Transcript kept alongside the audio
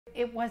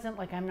It wasn't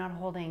like I'm not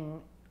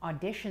holding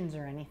auditions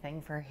or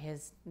anything for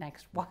his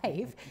next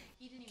wife.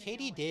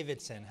 Katie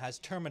Davidson has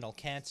terminal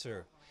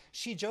cancer.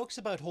 She jokes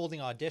about holding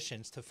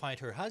auditions to find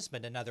her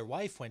husband another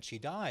wife when she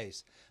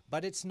dies,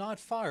 but it's not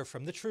far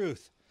from the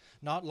truth.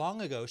 Not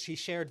long ago, she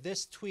shared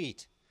this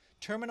tweet: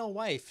 terminal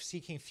wife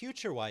seeking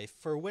future wife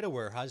for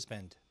widower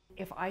husband.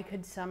 If I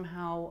could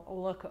somehow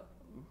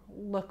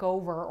look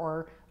over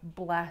or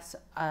bless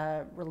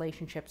a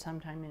relationship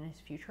sometime in his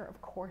future,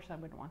 of course I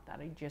would want that.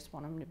 I just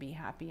want him to be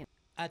happy.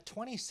 At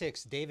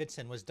 26,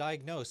 Davidson was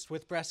diagnosed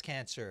with breast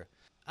cancer.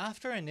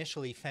 After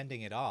initially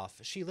fending it off,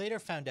 she later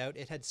found out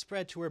it had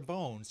spread to her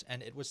bones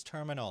and it was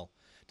terminal.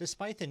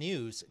 Despite the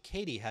news,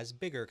 Katie has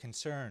bigger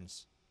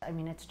concerns. I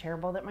mean, it's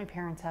terrible that my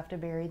parents have to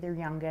bury their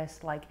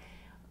youngest. Like,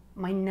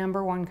 my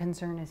number one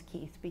concern is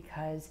Keith,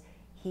 because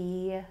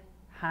he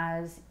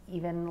has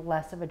even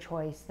less of a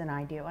choice than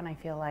I do, and I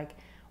feel like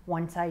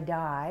once I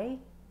die,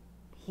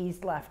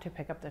 he's left to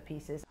pick up the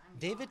pieces.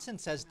 Davidson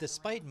says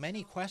despite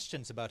many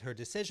questions about her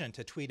decision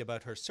to tweet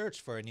about her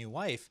search for a new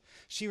wife,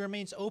 she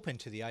remains open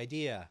to the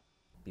idea.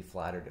 Be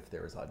flattered if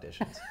there was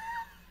auditions.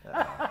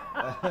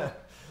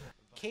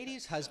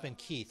 Katie's husband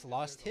Keith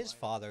lost his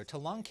father to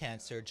lung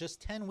cancer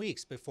just 10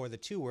 weeks before the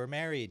two were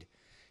married.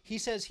 He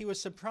says he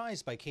was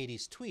surprised by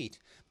Katie's tweet,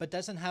 but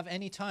doesn't have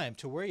any time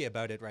to worry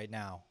about it right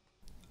now.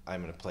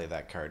 I'm going to play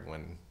that card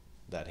when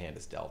that hand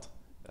is dealt.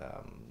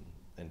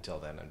 Until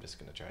then, I'm just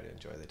going to try to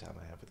enjoy the time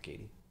I have with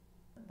Katie.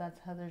 That's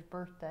Heather's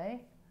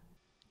birthday.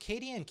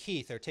 Katie and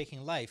Keith are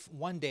taking life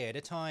one day at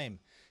a time.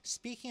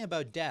 Speaking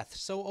about death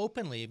so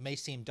openly may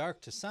seem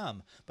dark to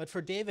some, but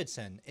for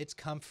Davidson, it's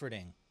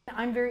comforting.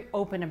 I'm very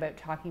open about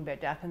talking about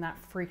death, and that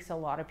freaks a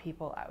lot of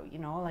people out, you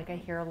know? Like, I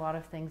hear a lot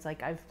of things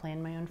like, I've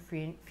planned my own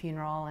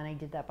funeral and I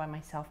did that by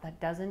myself. That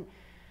doesn't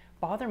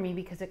bother me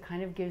because it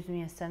kind of gives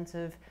me a sense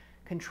of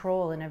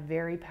control in a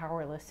very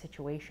powerless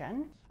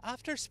situation.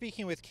 After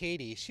speaking with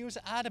Katie, she was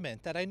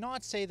adamant that I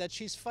not say that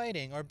she's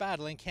fighting or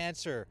battling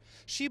cancer.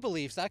 She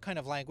believes that kind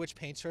of language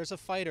paints her as a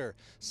fighter,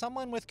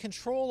 someone with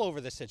control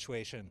over the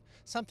situation,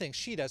 something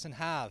she doesn't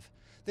have.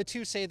 The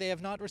two say they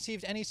have not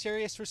received any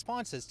serious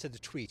responses to the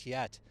tweet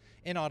yet.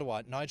 In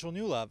Ottawa, Nigel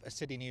Newlove,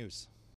 City News.